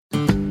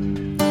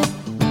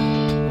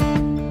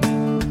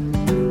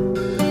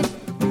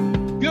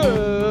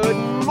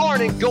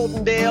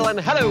Golden Dale, and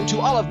hello to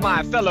all of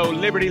my fellow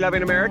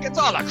liberty-loving Americans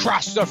all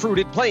across the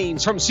fruited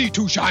plains from sea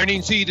to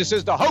shining sea. This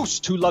is the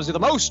host who loves you the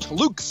most,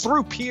 Luke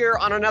Throop, here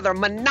on another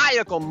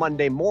maniacal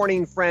Monday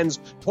morning, friends.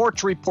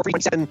 Torch Report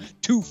 7,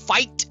 to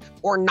fight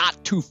or not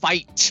to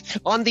fight.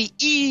 On the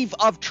eve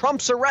of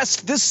Trump's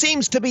arrest, this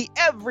seems to be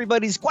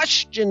everybody's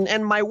question,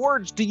 and my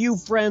words to you,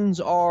 friends,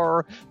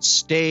 are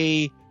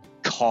stay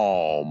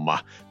calm.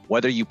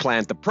 Whether you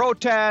plan to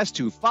protest,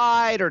 to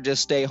fight, or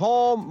just stay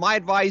home, my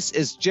advice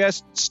is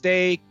just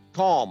stay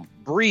calm.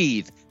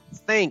 Breathe.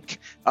 Think.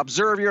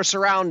 Observe your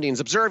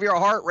surroundings. Observe your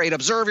heart rate.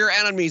 Observe your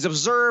enemies.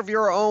 Observe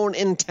your own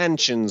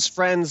intentions.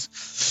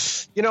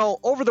 Friends, you know,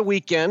 over the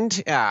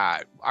weekend,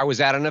 I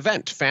was at an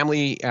event.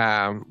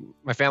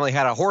 My family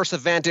had a horse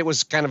event. It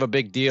was kind of a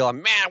big deal.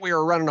 Man, we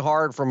were running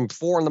hard from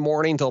 4 in the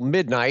morning till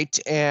midnight,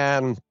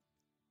 and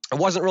I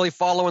wasn't really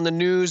following the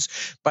news,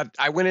 but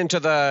I went into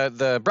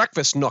the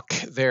breakfast nook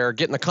there,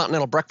 getting the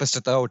continental breakfast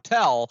at the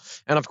hotel.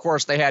 And of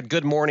course, they had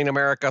Good Morning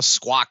America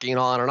squawking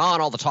on and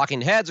on. All the talking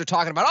heads are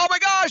talking about, oh my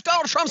gosh,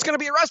 Donald Trump's going to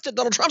be arrested.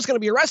 Donald Trump's going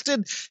to be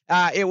arrested.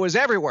 It was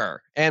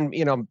everywhere. And,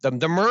 you know,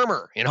 the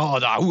murmur, you know,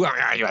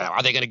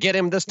 are they going to get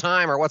him this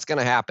time or what's going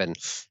to happen?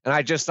 And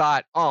I just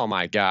thought, oh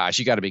my gosh,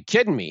 you got to be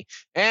kidding me.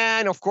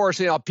 And of course,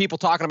 you know, people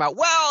talking about,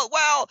 well,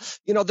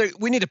 you know,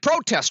 we need to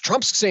protest.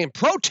 Trump's saying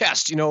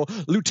protest, you know,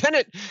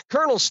 Lieutenant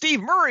Colonel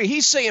Steve Murray,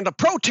 he's saying to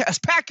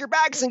protest, pack your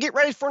bags and get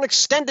ready for an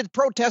extended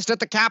protest at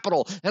the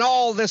Capitol and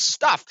all this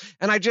stuff.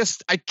 And I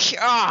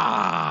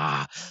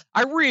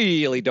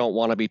really don't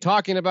want to be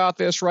talking about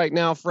this right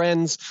now,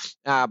 friends.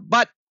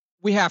 But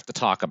we have to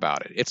talk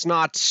about it. It's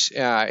not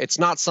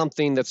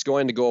something that's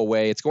going to go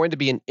away. It's going to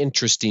be an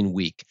interesting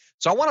week.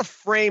 So I want to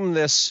frame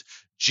this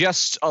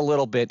just a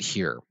little bit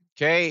here.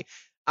 Okay.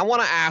 I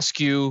want to ask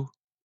you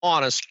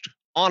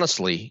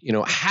honestly, you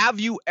know, have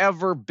you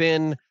ever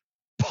been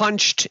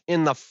punched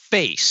in the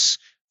face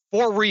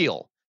for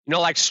real? You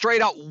know, like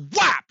straight out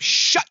whap,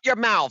 shut your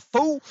mouth,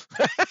 fool.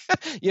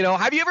 You know,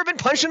 have you ever been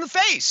punched in the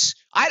face?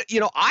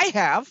 I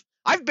have.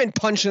 I've been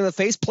punched in the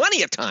face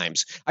plenty of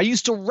times. I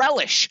used to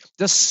relish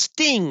the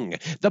sting,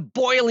 the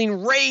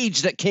boiling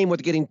rage that came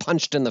with getting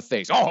punched in the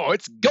face. Oh,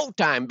 it's go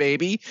time,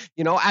 baby.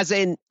 You know, as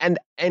an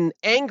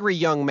angry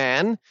young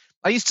man,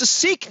 I used to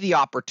seek the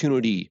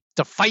opportunity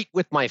to fight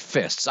with my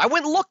fists. I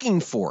went looking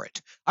for it.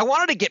 I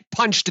wanted to get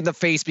punched in the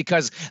face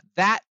because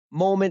that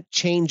moment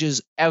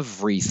changes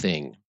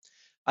everything.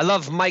 I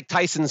love Mike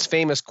Tyson's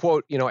famous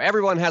quote, you know,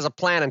 everyone has a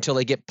plan until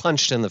they get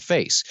punched in the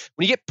face.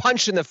 When you get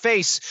punched in the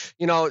face,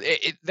 you know,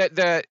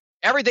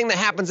 everything that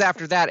happens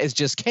after that is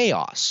just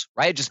chaos,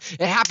 right?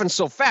 It happens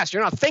so fast.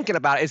 You're not thinking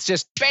about it. It's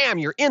just bam,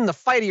 you're in the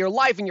fight of your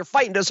life and you're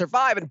fighting to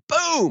survive and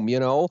boom, you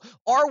know.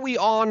 Are we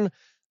on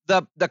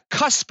the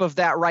cusp of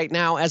that right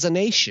now as a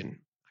nation?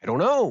 I don't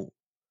know.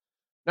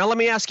 Now, let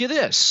me ask you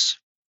this.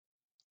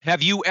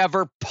 Have you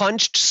ever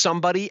punched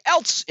somebody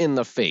else in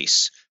the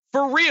face?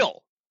 For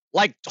real?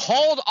 Like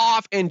hauled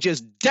off and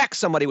just deck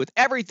somebody with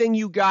everything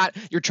you got.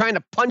 You're trying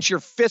to punch your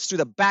fist through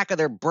the back of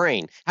their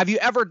brain. Have you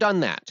ever done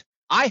that?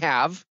 I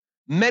have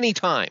many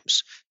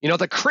times. You know,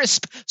 the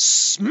crisp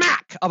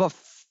smack of a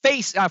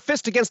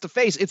fist against the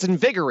face, it's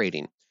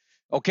invigorating.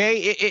 Okay,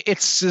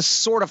 it's this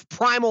sort of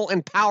primal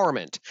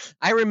empowerment.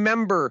 I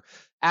remember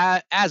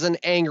as an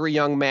angry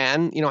young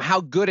man, you know, how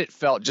good it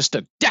felt just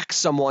to deck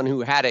someone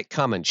who had it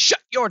coming. Shut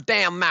your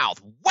damn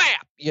mouth.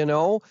 Whap, you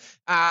know.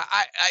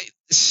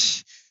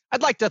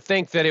 I'd like to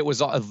think that it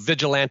was a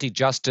vigilante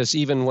justice,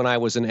 even when I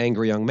was an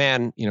angry young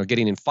man, you know,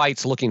 getting in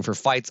fights, looking for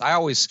fights. I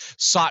always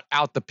sought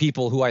out the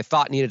people who I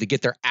thought needed to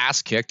get their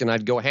ass kicked, and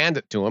I'd go hand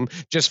it to them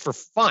just for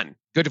fun,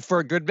 good for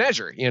a good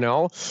measure, you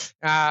know.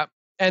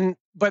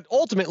 But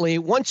ultimately,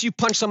 once you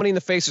punch somebody in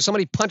the face or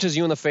somebody punches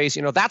you in the face,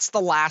 you know, that's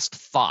the last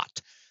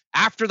thought.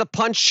 After the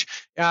punch,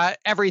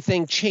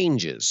 everything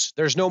changes.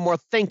 There's no more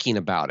thinking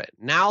about it.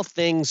 Now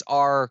things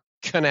are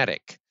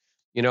kinetic.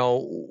 You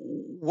know,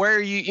 whether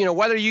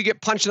you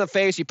get punched in the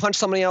face, you punch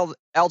somebody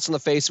else in the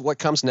face, what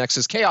comes next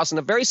is chaos. And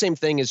the very same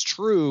thing is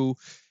true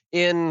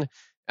in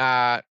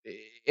our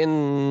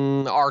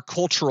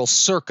cultural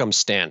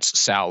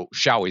circumstance,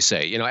 shall we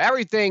say. You know,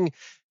 everything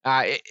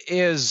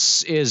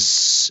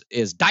is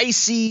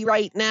dicey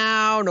right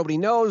now. Nobody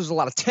knows. There's a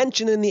lot of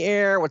tension in the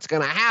air. What's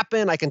going to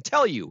happen? I can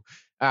tell you,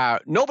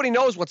 nobody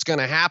knows what's going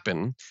to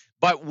happen.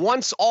 But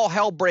once all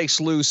hell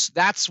breaks loose,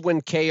 that's when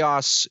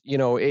chaos, you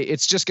know,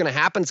 it's just going to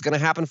happen. It's going to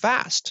happen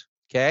fast.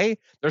 Okay.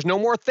 There's no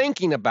more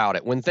thinking about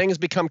it. When things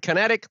become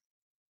kinetic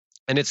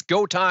and it's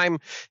go time,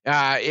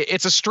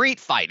 it's a street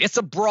fight. It's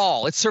a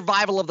brawl. It's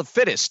survival of the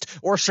fittest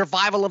or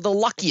survival of the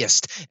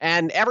luckiest.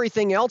 And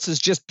everything else is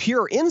just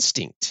pure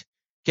instinct.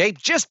 Okay.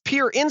 Just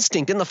pure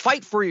instinct in the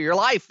fight for your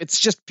life. It's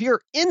just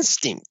pure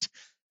instinct.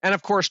 And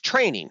of course,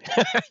 training,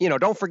 you know,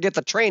 don't forget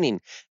the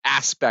training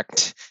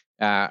aspect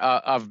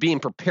of being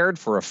prepared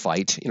for a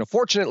fight. You know,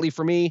 fortunately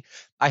for me,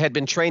 I had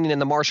been training in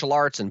the martial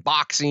arts and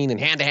boxing and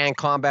hand-to-hand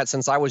combat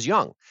since I was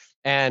young.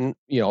 And,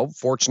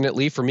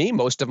 fortunately for me,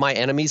 most of my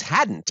enemies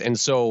hadn't. And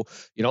so,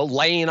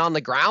 laying on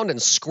the ground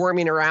and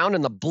squirming around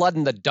in the blood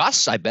and the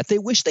dust, I bet they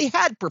wish they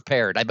had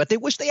prepared. I bet they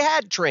wish they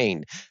had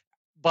trained.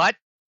 But,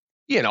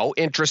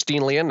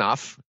 interestingly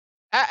enough,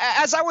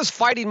 as I was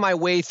fighting my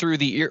way through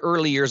the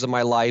early years of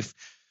my life,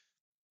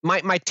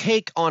 my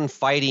take on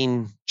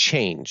fighting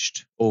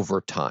changed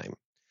over time.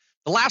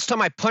 The last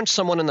time I punched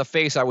someone in the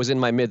face, I was in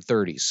my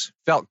mid-30s.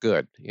 Felt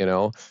good,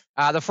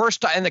 The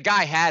first time, and the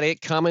guy had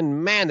it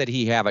coming. Man, did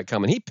he have it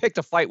coming. He picked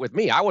a fight with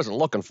me. I wasn't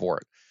looking for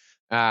it,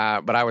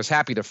 but I was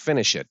happy to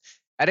finish it.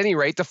 At any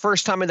rate, the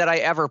first time that I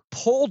ever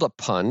pulled a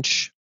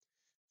punch,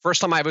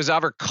 first time I was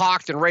ever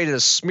cocked and ready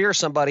to smear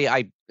somebody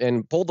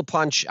and pulled the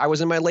punch, I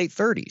was in my late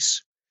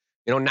 30s.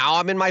 Now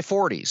I'm in my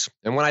 40s.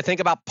 And when I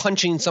think about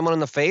punching someone in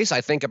the face,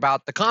 I think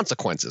about the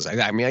consequences. I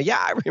remember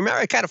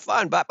it's kind of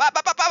fun, but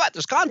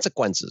there's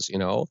consequences,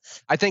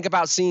 I think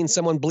about seeing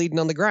someone bleeding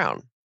on the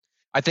ground.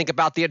 I think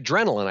about the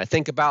adrenaline. I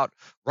think about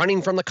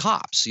running from the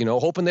cops,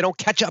 hoping they don't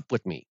catch up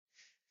with me.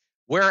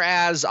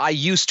 Whereas I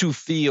used to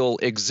feel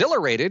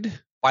exhilarated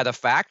by the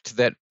fact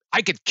that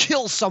I could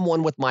kill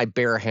someone with my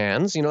bare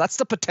hands. That's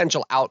the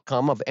potential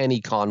outcome of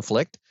any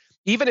conflict.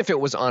 Even if it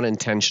was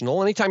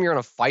unintentional, anytime you're in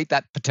a fight,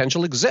 that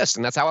potential exists.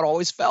 And that's how it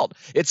always felt.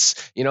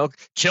 It's,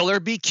 kill or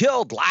be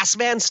killed, last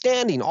man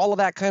standing, all of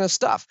that kind of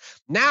stuff.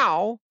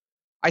 Now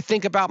I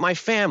think about my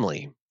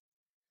family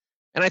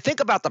and I think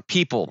about the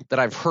people that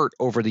I've hurt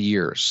over the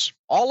years,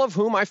 all of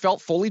whom I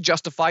felt fully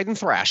justified in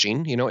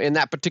thrashing. In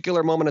that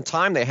particular moment of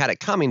time, they had it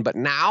coming. But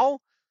now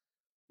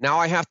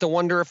I have to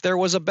wonder if there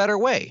was a better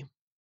way.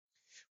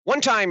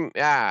 One time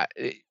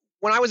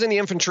when I was in the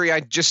infantry,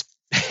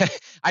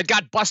 I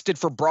got busted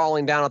for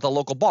brawling down at the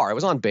local bar. I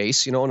was on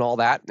base, and all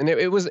that. And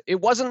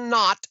it wasn't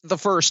not the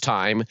first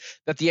time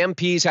that the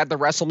MPs had to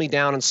wrestle me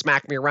down and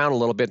smack me around a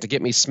little bit to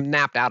get me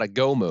snapped out of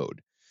go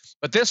mode.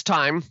 But this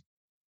time,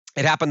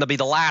 it happened to be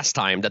the last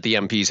time that the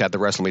MPs had to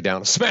wrestle me down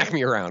and smack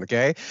me around,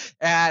 okay?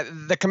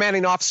 The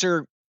commanding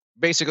officer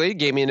basically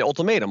gave me an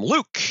ultimatum.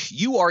 Luke,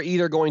 you are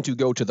either going to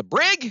go to the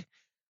brig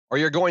or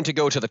you're going to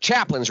go to the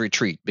chaplain's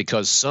retreat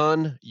because,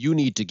 son, you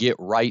need to get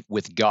right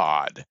with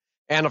God.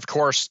 And of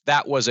course,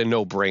 that was a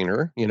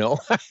no-brainer,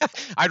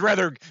 I'd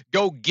rather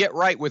go get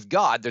right with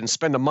God than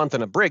spend a month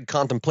in a brig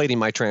contemplating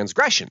my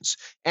transgressions.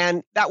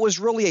 And that was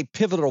really a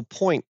pivotal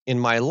point in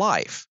my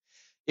life.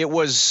 It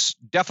was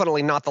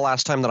definitely not the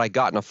last time that I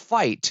got in a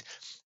fight,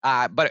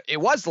 but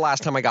it was the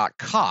last time I got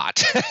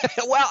caught.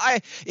 Well,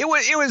 it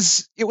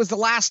was the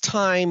last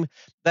time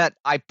that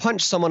I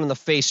punched someone in the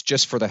face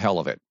just for the hell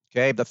of it.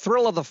 Okay, the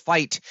thrill of the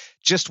fight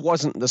just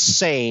wasn't the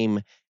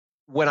same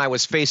when I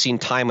was facing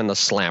time in the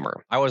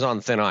slammer. I was on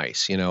thin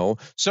ice,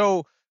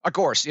 So, of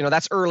course,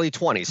 that's early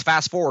 20s.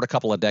 Fast forward a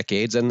couple of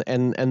decades, and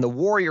the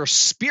warrior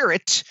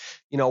spirit,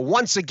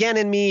 once again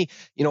in me,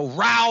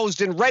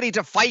 roused and ready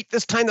to fight.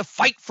 This time to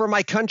fight for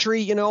my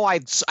country.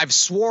 I've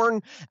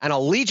sworn an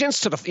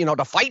allegiance to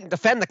to fight and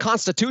defend the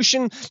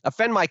Constitution,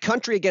 defend my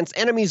country against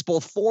enemies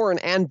both foreign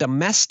and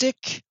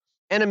domestic.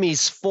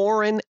 Enemies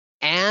foreign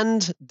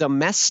and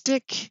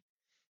domestic,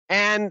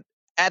 and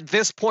at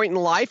this point in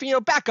life,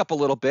 back up a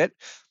little bit,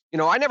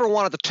 I never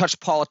wanted to touch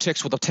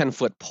politics with a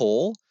 10-foot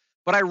pole,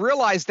 but I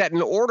realized that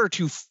in order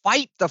to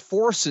fight the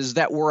forces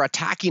that were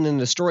attacking and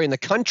destroying the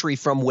country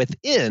from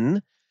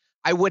within,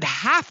 I would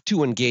have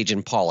to engage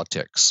in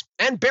politics,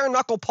 and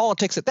bare-knuckle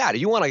politics at that.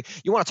 You want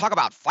to talk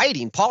about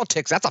fighting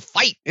politics? That's a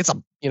fight. It's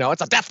a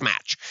death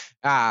match.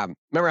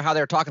 Remember how they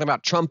were talking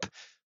about Trump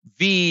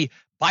v.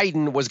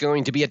 Biden was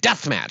going to be a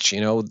death match,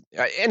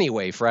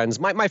 Anyway, friends,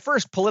 my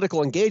first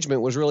political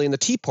engagement was really in the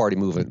Tea Party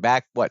movement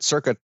back,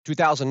 circa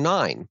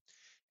 2009.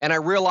 And I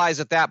realized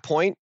at that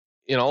point,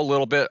 a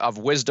little bit of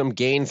wisdom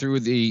gained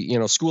through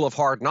the, school of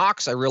hard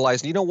knocks. I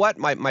realized, what?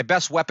 My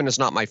best weapon is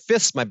not my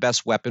fists. My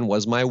best weapon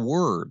was my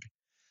word.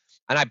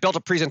 And I built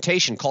a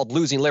presentation called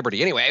Losing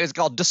Liberty. Anyway, it was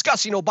called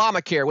Discussing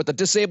Obamacare with a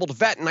Disabled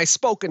Vet. And I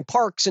spoke in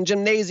parks and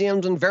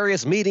gymnasiums and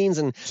various meetings.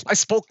 And I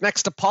spoke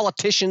next to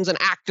politicians and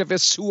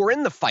activists who were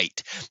in the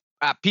fight.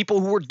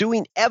 People who were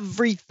doing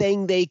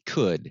everything they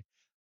could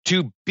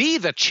to be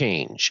the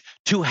change,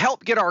 to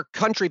help get our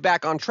country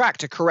back on track,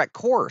 to correct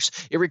course.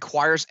 It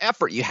requires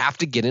effort. You have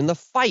to get in the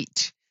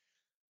fight.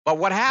 But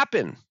what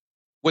happened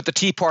with the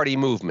Tea Party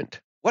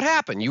movement? What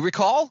happened? You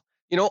recall?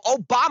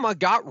 Obama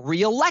got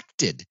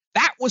reelected.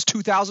 That was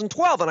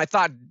 2012. And I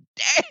thought,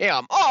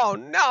 damn, oh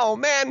no,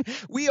 man,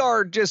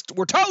 we're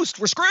toast.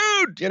 We're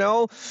screwed.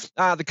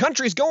 The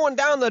country's going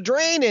down the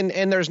drain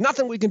and there's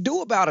nothing we can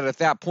do about it at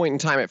that point in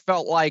time. It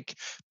felt like,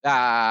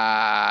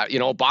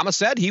 Obama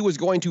said he was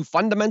going to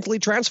fundamentally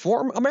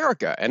transform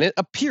America, and it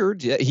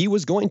appeared that he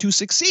was going to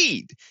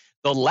succeed.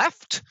 The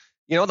left,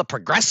 the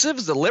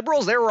progressives, the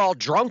liberals, they were all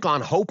drunk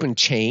on hope and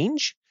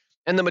change.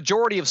 And the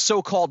majority of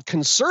so-called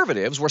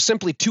conservatives were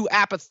simply too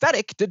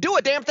apathetic to do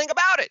a damn thing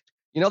about it.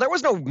 There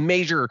was no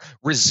major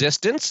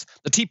resistance.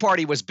 The Tea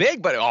Party was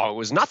big, but it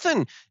was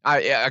nothing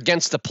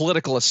against the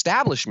political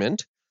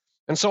establishment.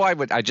 And so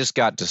I just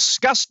got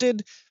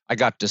disgusted. I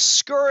got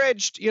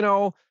discouraged.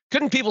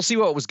 Couldn't people see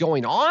what was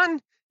going on?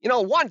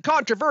 one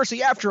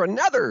controversy after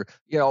another.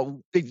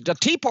 The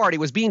Tea Party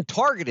was being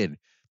targeted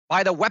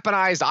by the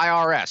weaponized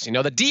IRS.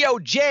 The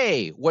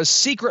DOJ was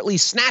secretly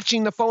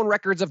snatching the phone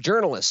records of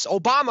journalists.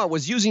 Obama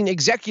was using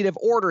executive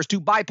orders to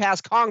bypass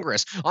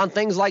Congress on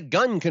things like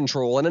gun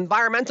control and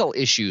environmental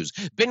issues.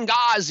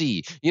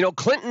 Benghazi,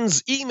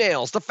 Clinton's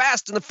emails, the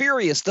Fast and the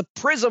Furious, the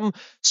PRISM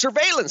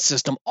surveillance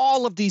system,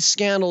 all of these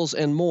scandals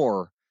and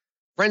more.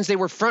 Friends, they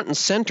were front and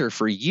center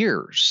for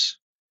years.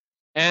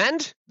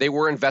 And they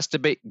were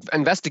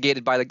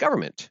investigated by the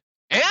government.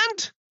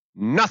 And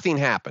nothing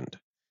happened.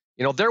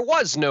 There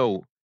was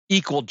no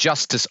equal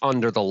justice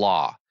under the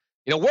law.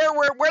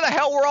 Where the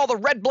hell were all the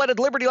red-blooded,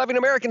 liberty-loving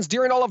Americans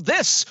during all of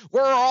this?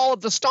 Where are all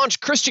of the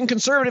staunch Christian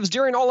conservatives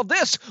during all of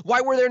this?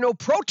 Why were there no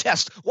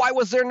protests? Why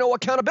was there no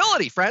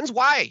accountability, friends?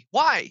 Why?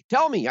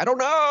 Tell me. I don't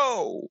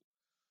know.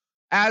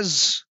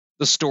 As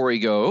the story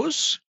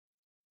goes,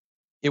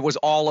 it was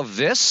all of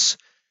this,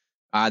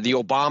 the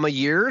Obama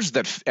years,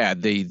 that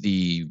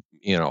the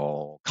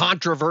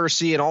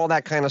controversy and all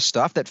that kind of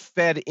stuff that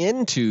fed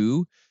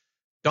into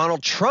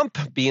Donald Trump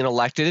being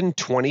elected in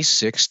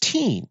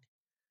 2016.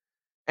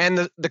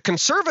 And the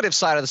conservative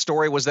side of the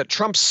story was that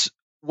Trump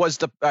was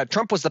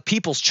the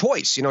people's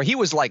choice. He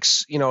was like,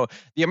 the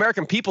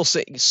American people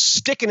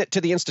sticking it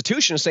to the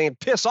institution, saying,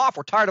 piss off,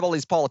 we're tired of all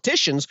these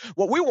politicians.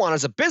 What we want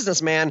is a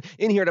businessman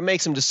in here to make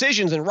some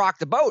decisions and rock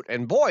the boat.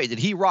 And boy, did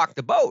he rock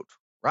the boat,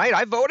 right?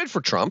 I voted for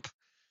Trump.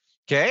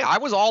 Okay, I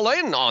was all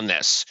in on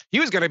this.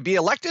 He was going to be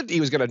elected. He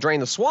was going to drain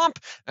the swamp,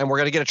 and we're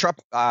going to get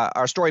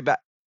our story back.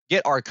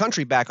 Get our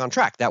country back on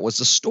track. That was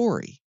the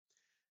story.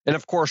 And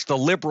of course, the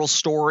liberal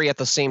story at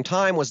the same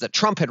time was that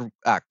Trump had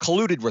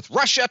colluded with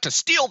Russia to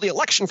steal the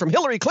election from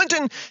Hillary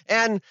Clinton.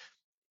 And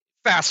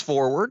fast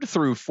forward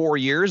through 4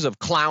 years of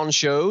clown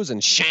shows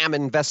and sham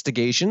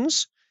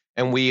investigations,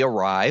 and we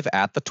arrive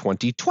at the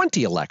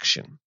 2020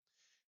 election.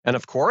 And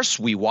of course,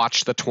 we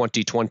watched the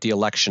 2020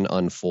 election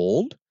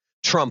unfold.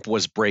 Trump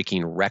was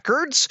breaking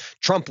records.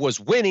 Trump was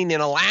winning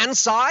in a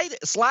landslide,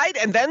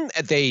 and then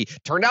they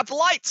turned out the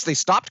lights. They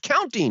stopped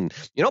counting,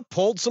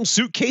 pulled some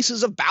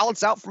suitcases of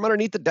ballots out from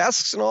underneath the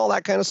desks and all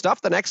that kind of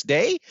stuff. The next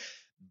day,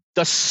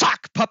 the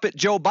sock puppet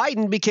Joe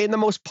Biden became the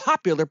most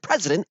popular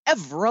president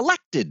ever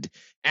elected.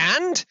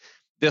 And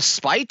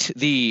despite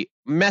the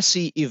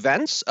messy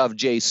events of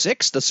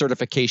J6, the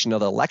certification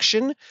of the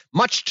election,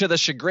 much to the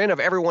chagrin of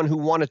everyone who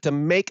wanted to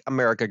make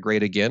America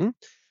great again,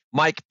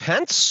 Mike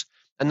Pence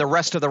and the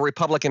rest of the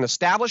Republican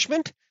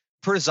establishment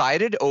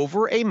presided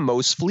over a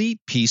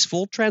mostly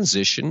peaceful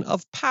transition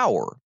of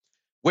power,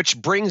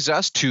 which brings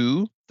us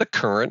to the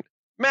current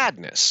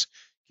madness.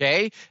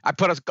 Okay, I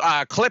put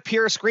a clip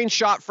here, a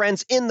screenshot,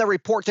 friends, in the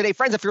report today.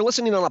 Friends, if you're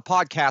listening on a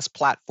podcast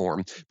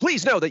platform,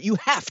 please know that you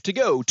have to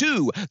go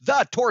to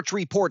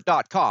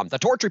thetorchreport.com.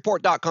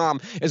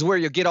 Thetorchreport.com is where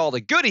you'll get all the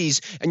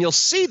goodies, and you'll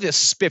see this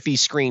spiffy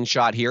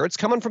screenshot here. It's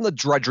coming from the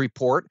Drudge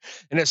Report,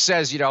 and it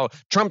says,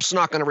 Trump's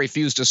not going to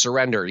refuse to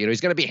surrender.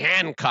 He's going to be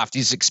handcuffed.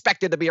 He's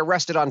expected to be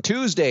arrested on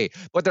Tuesday,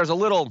 but there's a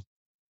little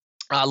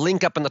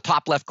link up in the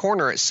top left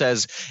corner. It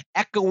says,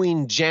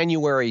 echoing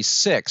January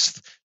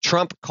 6th,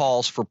 Trump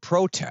calls for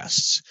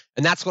protests.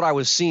 And that's what I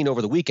was seeing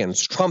over the weekend.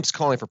 Trump's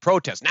calling for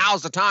protests.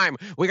 Now's the time.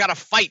 We got to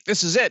fight.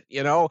 This is it.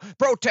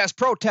 Protest,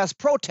 protest,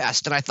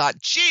 protest. And I thought,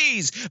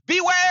 geez,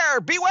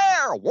 beware,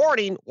 beware.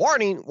 Warning,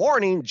 warning,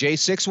 warning.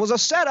 J6 was a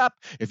setup.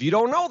 If you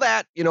don't know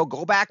that,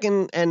 go back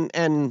and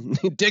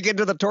dig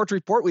into the Torch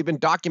Report. We've been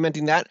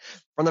documenting that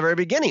from the very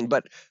beginning.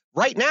 But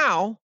right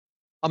now,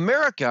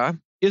 America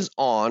is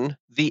on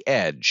the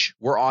edge.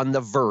 We're on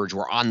the verge.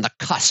 We're on the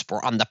cusp.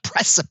 We're on the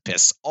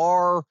precipice.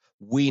 Are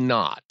we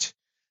not?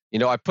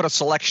 I put a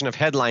selection of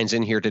headlines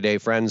in here today,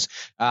 friends.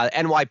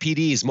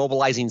 NYPD is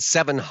mobilizing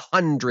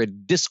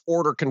 700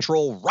 disorder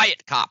control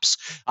riot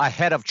cops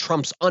ahead of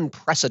Trump's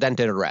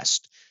unprecedented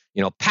arrest.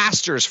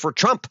 Pastors for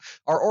Trump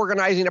are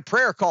organizing a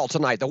prayer call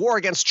tonight. The war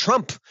against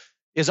Trump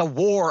is a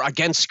war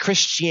against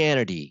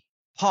Christianity.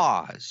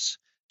 Pause.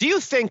 Do you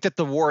think that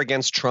the war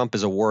against Trump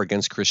is a war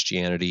against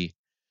Christianity?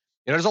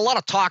 There's a lot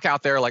of talk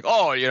out there like,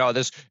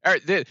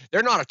 they're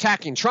not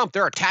attacking Trump,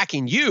 they're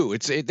attacking you.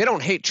 They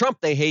don't hate Trump,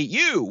 they hate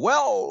you.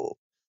 Well,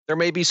 there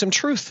may be some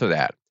truth to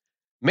that.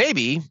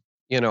 Maybe,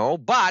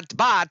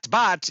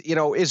 but,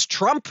 is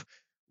Trump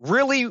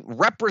really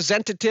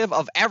representative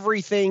of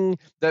everything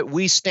that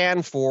we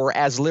stand for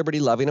as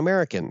liberty-loving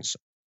Americans?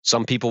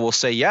 Some people will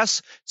say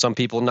yes, some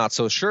people not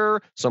so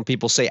sure, some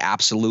people say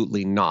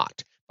absolutely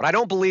not. But I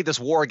don't believe this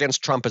war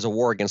against Trump is a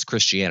war against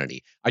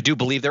Christianity. I do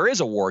believe there is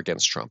a war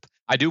against Trump.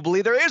 I do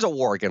believe there is a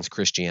war against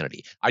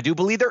Christianity. I do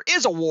believe there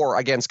is a war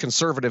against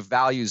conservative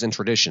values and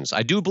traditions.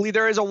 I do believe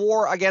there is a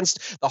war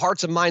against the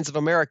hearts and minds of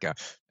America.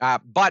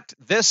 But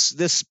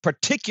this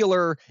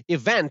particular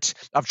event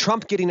of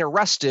Trump getting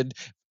arrested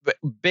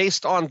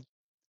based on,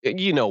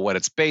 what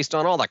it's based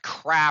on, all the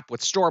crap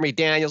with Stormy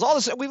Daniels, all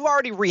this, we've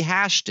already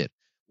rehashed it.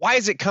 Why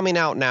is it coming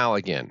out now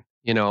again?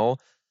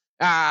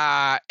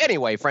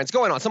 Anyway, friends,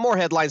 going on. Some more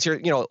headlines here.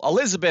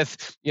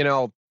 Elizabeth,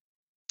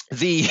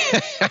 The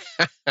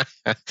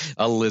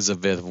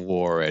Elizabeth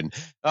Warren,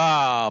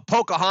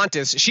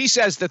 Pocahontas, she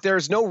says that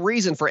there's no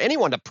reason for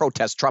anyone to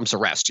protest Trump's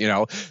arrest.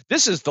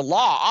 This is the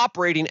law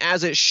operating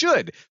as it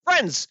should.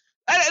 Friends,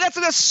 that's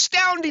an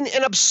astounding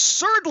and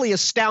absurdly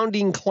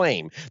astounding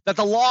claim that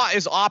the law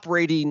is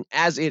operating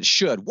as it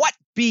should. What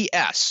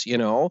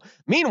BS,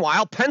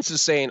 Meanwhile, Pence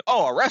is saying,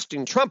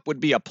 arresting Trump would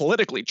be a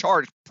politically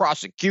charged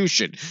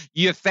prosecution.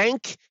 You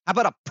think? How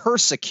about a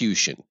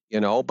persecution?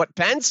 But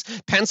Pence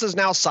is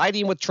now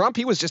siding with Trump.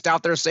 He was just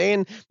out there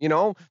saying,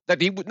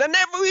 that he would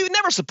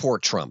never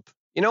support Trump.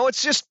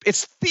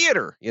 It's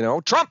theater.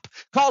 Trump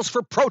calls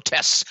for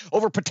protests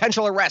over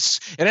potential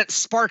arrests, and it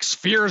sparks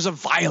fears of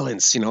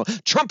violence.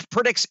 Trump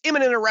predicts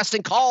imminent arrest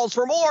and calls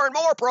for more and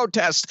more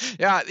protests.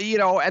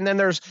 And then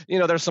there's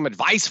some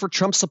advice for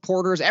Trump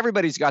supporters.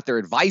 Everybody's got their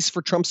advice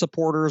for Trump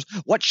supporters.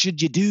 What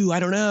should you do? I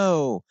don't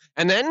know.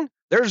 And then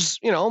there's,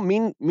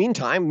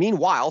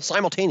 meanwhile,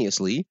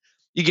 simultaneously,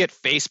 you get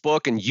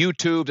Facebook and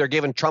YouTube. They're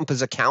giving Trump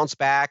his accounts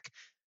back.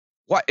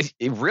 What?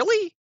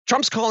 Really?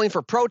 Trump's calling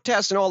for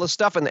protests and all this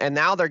stuff, and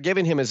now they're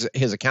giving him his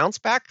accounts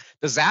back?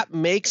 Does that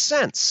make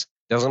sense?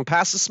 Doesn't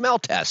pass the smell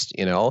test,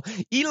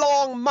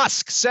 Elon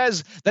Musk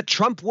says that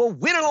Trump will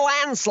win in a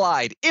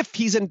landslide. If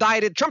he's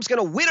indicted, Trump's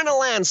going to win in a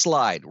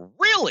landslide.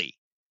 Really?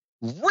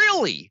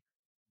 Really?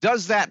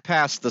 Does that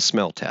pass the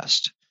smell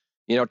test?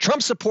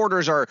 Trump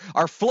supporters are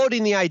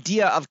floating the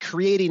idea of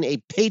creating a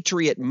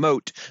patriot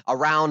moat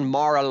around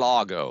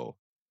Mar-a-Lago.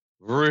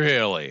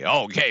 Really?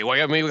 Okay.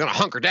 Well, we're going to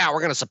hunker down. We're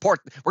going to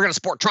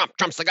support Trump.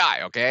 Trump's the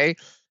guy. Okay.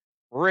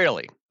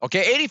 Really?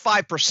 Okay.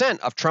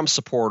 85% of Trump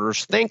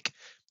supporters think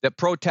that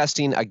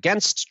protesting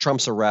against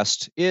Trump's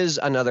arrest is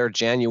another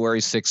January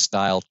 6th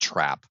style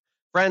trap.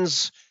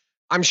 Friends,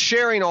 I'm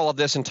sharing all of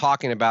this and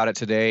talking about it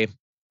today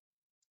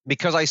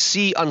because I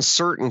see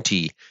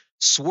uncertainty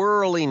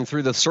swirling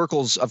through the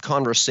circles of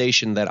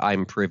conversation that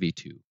I'm privy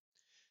to.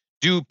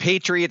 Do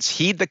patriots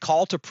heed the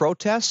call to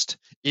protest?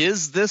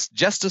 Is this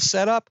just a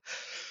setup?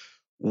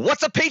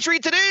 What's a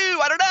patriot to do?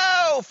 I don't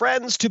know,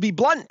 friends. To be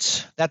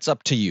blunt, that's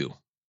up to you.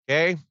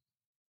 Okay?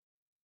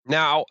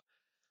 Now,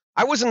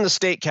 I was in the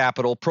state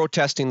capitol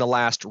protesting the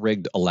last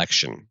rigged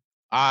election.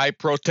 I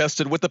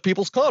protested with the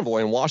People's Convoy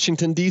in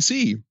Washington,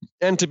 D.C.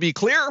 And to be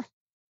clear,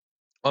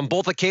 on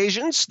both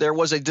occasions, there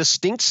was a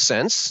distinct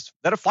sense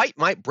that a fight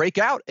might break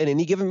out at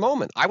any given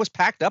moment. I was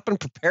packed up and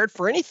prepared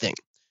for anything.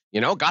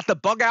 Got the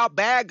bug out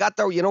bag, got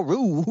the,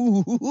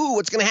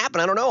 what's going to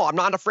happen? I don't know. I'm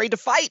not afraid to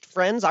fight,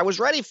 friends. I was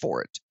ready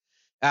for it.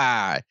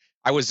 I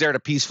was there to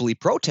peacefully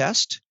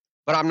protest,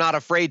 but I'm not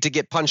afraid to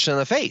get punched in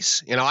the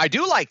face. I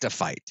do like to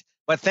fight,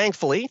 but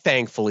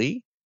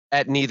thankfully,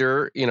 at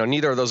neither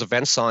of those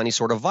events saw any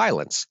sort of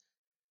violence.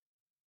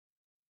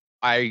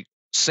 I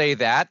say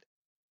that,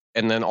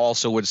 and then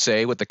also would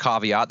say with the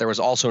caveat, there was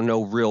also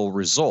no real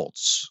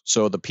results.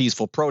 So the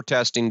peaceful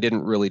protesting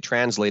didn't really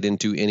translate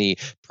into any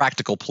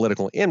practical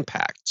political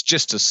impact.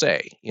 Just to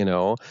say,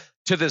 to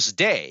this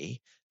day,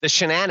 the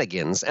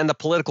shenanigans and the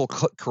political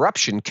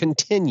corruption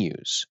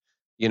continues.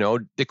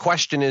 The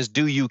question is,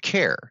 do you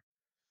care?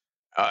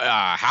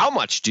 How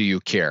much do you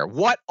care?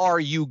 What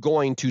are you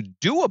going to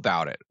do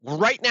about it?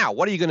 Right now,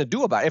 what are you going to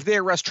do about it? If they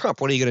arrest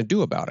Trump, what are you going to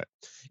do about it?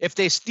 If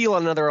they steal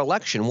another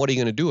election, what are you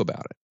going to do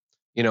about it?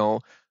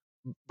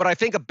 But I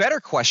think a better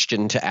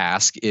question to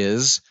ask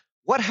is,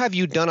 what have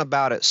you done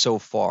about it so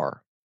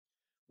far?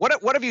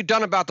 What have you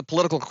done about the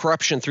political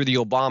corruption through the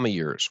Obama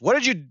years? What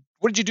did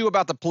you do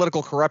about the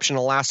political corruption in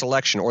the last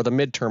election or the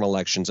midterm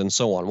elections and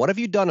so on? What have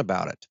you done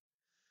about it?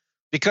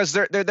 Because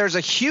there's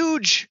a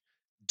huge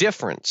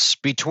difference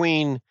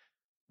between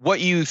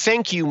what you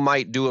think you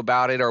might do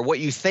about it or what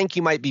you think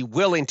you might be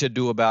willing to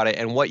do about it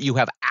and what you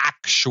have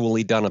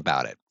actually done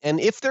about it.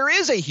 And if there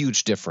is a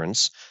huge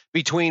difference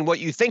between what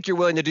you think you're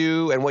willing to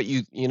do and what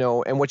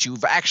and what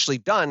you've actually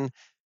done,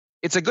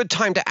 it's a good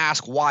time to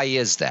ask, why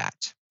is that?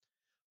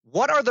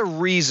 What are the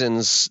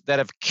reasons that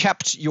have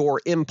kept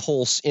your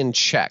impulse in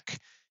check?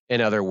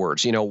 In other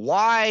words,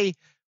 why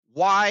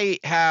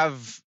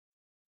have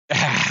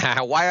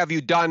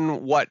you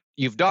done what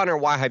you've done, or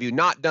why have you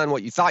not done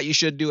what you thought you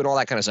should do, and all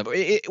that kind of stuff?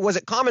 Was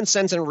it common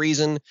sense and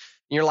reason? And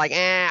you're like,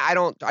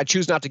 I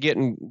choose not to get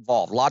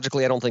involved.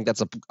 Logically, I don't think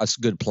that's a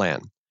good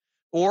plan.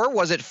 Or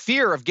was it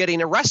fear of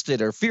getting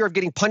arrested, or fear of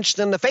getting punched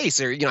in the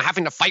face, or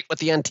having to fight with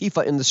the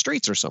Antifa in the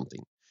streets or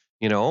something?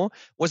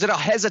 Was it a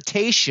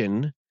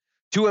hesitation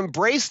to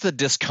embrace the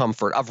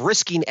discomfort of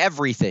risking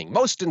everything?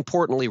 Most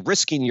importantly,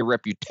 risking your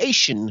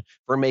reputation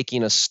for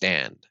making a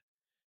stand.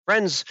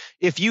 Friends,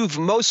 if you've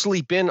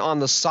mostly been on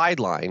the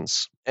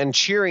sidelines and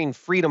cheering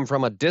freedom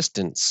from a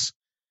distance,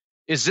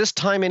 is this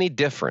time any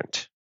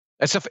different?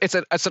 It's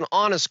an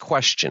honest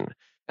question.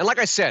 And like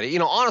I said,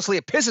 honestly,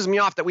 it pisses me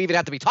off that we even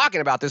have to be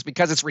talking about this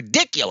because it's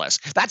ridiculous.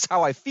 That's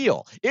how I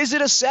feel. Is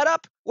it a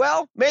setup?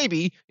 Well,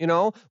 maybe.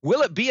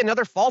 Will it be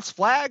another false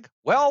flag?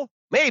 Well,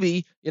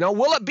 maybe.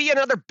 Will it be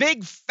another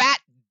big fat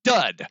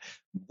dud?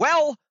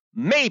 Well,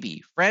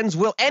 maybe. Friends,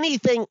 will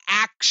anything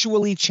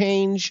actually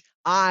change?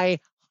 I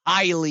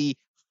highly,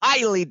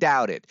 highly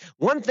doubt it.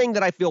 One thing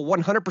that I feel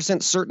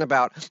 100% certain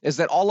about is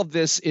that all of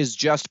this is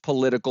just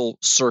political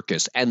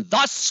circus, and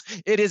thus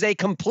it is a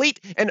complete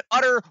and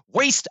utter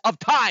waste of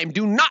time.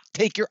 Do not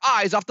take your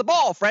eyes off the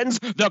ball, friends.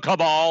 The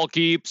cabal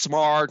keeps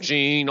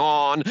marching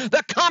on.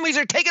 The commies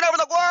are taking over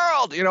the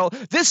world.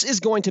 This is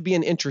going to be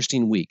an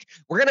interesting week.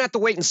 We're going to have to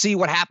wait and see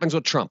what happens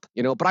with Trump,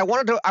 but I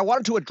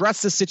wanted to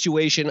address this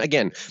situation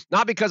again,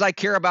 not because I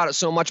care about it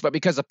so much, but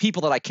because the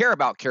people that I care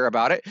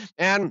about it.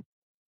 And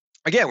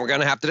again, we're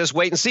going to have to just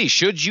wait and see.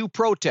 Should you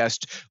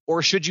protest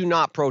or should you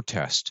not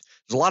protest?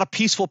 There's a lot of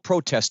peaceful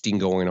protesting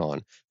going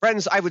on.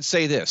 Friends, I would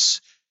say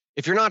this.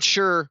 If you're not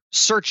sure,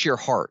 search your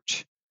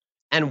heart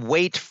and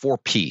wait for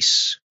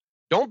peace.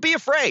 Don't be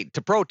afraid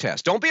to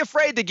protest. Don't be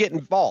afraid to get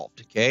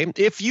involved, okay?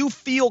 If you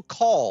feel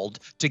called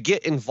to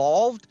get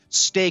involved,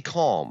 stay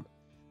calm.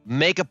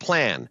 Make a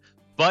plan.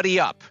 Buddy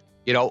up.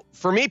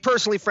 For me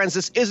personally, friends,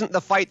 this isn't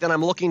the fight that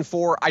I'm looking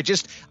for.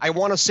 I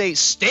want to say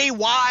stay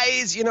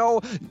wise.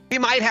 We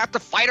might have to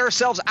fight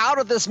ourselves out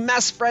of this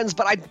mess, friends,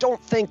 but I don't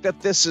think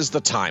that this is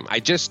the time. I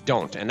just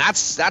don't. And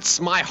that's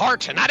my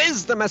heart. And that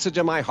is the message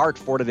of my heart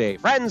for today.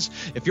 Friends,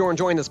 if you're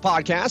enjoying this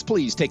podcast,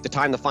 please take the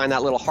time to find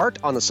that little heart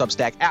on the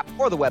Substack app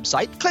or the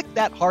website. Click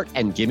that heart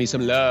and give me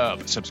some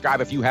love.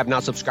 Subscribe if you have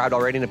not subscribed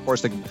already. And of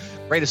course, the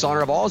greatest honor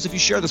of all is if you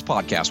share this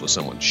podcast with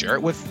someone. Share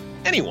it with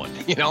anyone,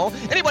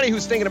 anybody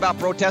who's thinking about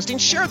protesting,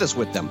 share this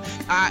with them.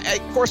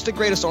 Of course, the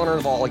greatest honor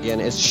of all,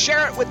 again, is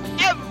share it with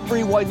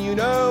everyone you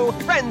know.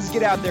 Friends,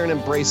 get out there and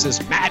embrace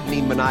this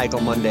maddening, maniacal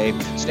Monday.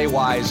 Stay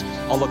wise.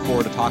 I'll look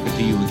forward to talking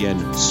to you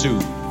again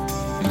soon.